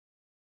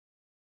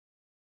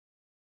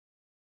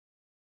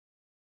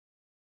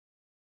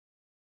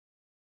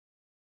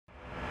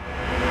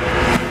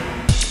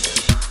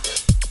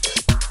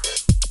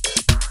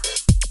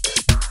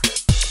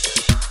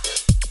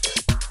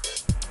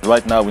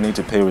right now we need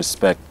to pay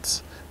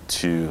respect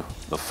to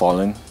the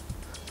fallen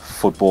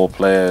football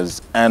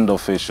players and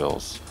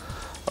officials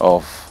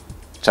of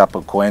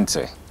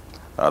Chapecoense,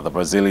 the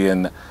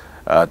Brazilian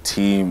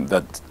team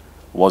that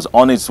was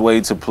on its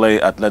way to play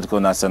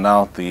Atlético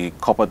Nacional, the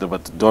Copa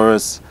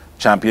Libertadores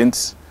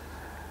champions,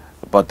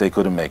 but they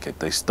couldn't make it.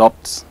 They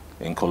stopped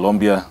in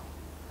Colombia,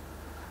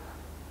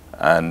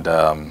 and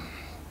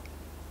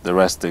the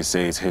rest, they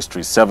say, is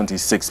history.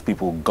 76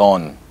 people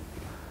gone,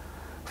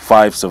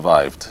 5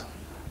 survived.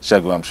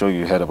 Shegu, I'm sure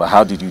you heard about.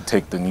 How did you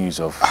take the news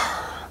of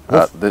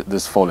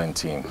this fallen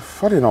team?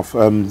 Funny enough,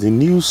 the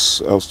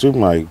news, I was doing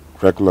my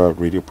regular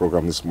radio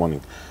program this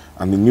morning,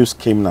 and the news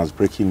came in as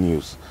breaking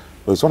news.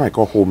 But it's when I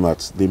got home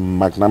that the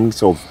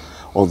magnanimity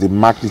or the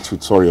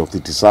magnitude, sorry, of the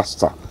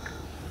disaster,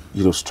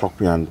 you know,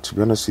 struck me. And to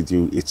be honest with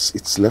you,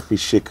 it's left me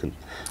shaken.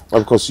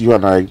 Well, because you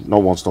and I,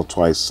 not once, not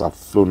twice, have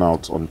flown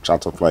out on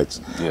charter flights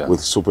with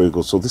Super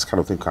Eagles. So this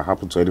kind of thing can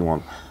happen to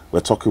anyone.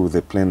 We're talking with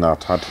a plane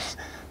that had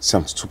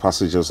 72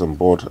 passengers on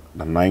board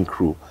and 9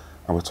 crew.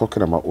 And we're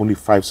talking about only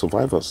 5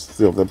 survivors,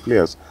 3 of them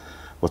players.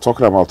 We're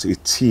talking about a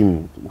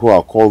team who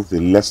are called the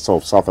Leicester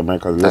of South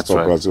America, the Leicester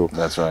of Brazil.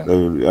 That's right.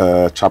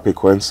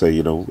 Chapecoense,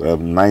 you know,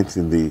 9th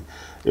in the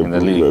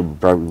league.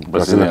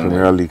 Brazilian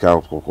Premier League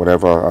or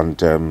whatever.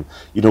 And,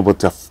 you know, but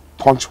they're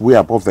punched way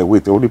above their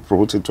weight. They only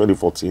promoted in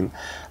 2014.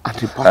 And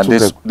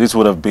this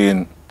would have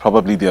been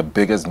probably their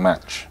biggest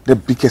match. The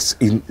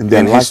biggest in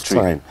their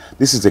lifetime.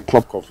 This is a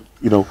club,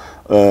 you know,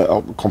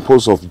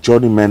 composed of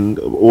journeymen,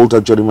 older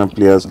journeyman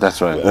players.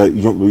 That's right.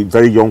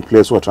 Very young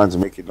players who are trying to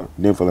make a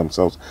name for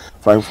themselves,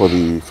 fighting for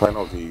the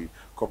final of the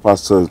Copa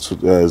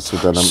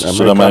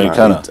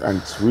Sudamericana. And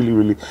it's really,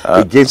 really,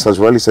 against, as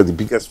Riley said, the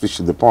biggest fish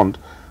in the pond.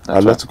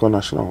 Atlético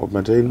Nacional of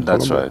Medellin.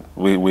 That's right.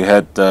 We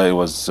had it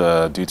was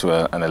due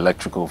to an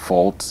electrical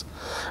fault.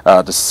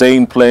 The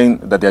same plane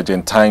that the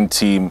Argentine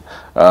team,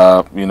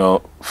 you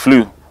know,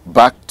 flew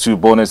back to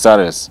Buenos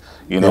Aires.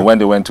 You know, when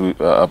they went to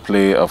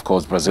play, of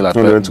course, Brazil at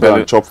went to go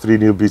and chop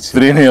 3-0 beats.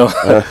 3-0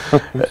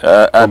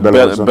 at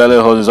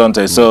Belo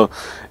Horizonte. So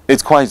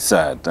it's quite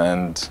sad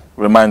and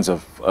reminds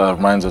us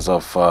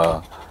of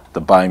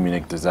the Bayern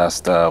Munich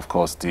disaster. Of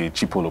course, the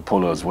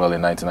Chipolo as well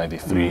in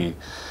 1993.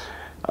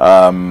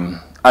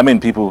 I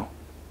mean, people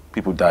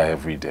die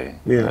every day.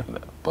 Yeah.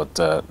 But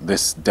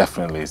this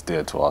definitely is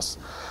dear to us.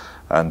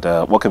 And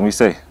what can we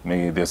say?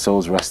 May their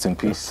souls rest in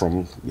peace.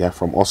 From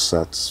us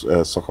at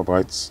Soccer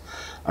Bytes,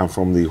 and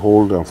from the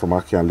whole, and from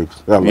Aki and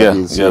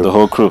the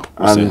whole crew.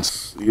 And,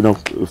 you know,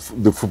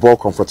 the football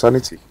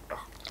confraternity.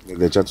 May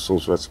their gentle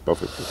souls rest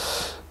perfectly.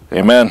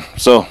 Amen.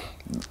 So,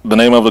 the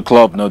name of the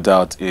club, no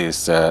doubt,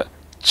 is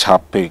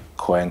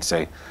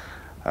Chapecoense.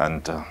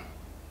 And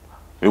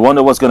we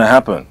wonder what's going to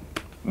happen.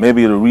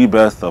 Maybe the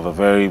rebirth of a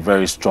very,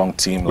 very strong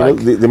team. Like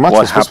the match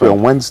was supposed to be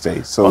on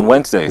Wednesday. So on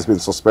Wednesday. It's been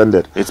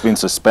suspended. It's been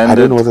suspended. I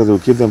don't know whether they'll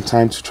give them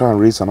time to try and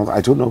raise another.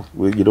 I don't know.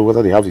 You know,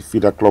 whether they have a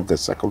feeder club, their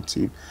second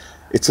team.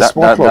 It's a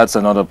small club. That's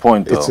another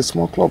point, though. It's a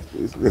small club.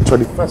 It's the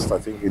 21st, I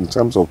think, in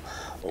terms of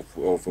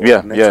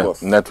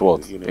net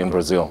worth in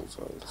Brazil.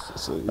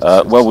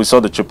 Well, we saw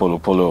the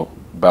Chipolo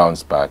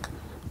bounce back,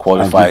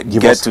 qualify,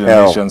 get to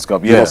the Nations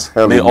Cup. Yeah,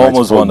 they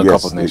almost won the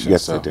Cup of Nations.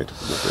 Yes, they did.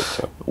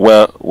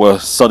 We're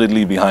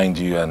solidly behind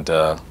you, and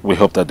we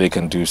hope that they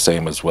can do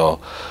same as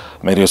well.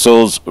 May their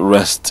souls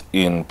rest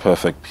in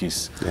perfect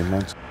peace.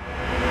 Amen.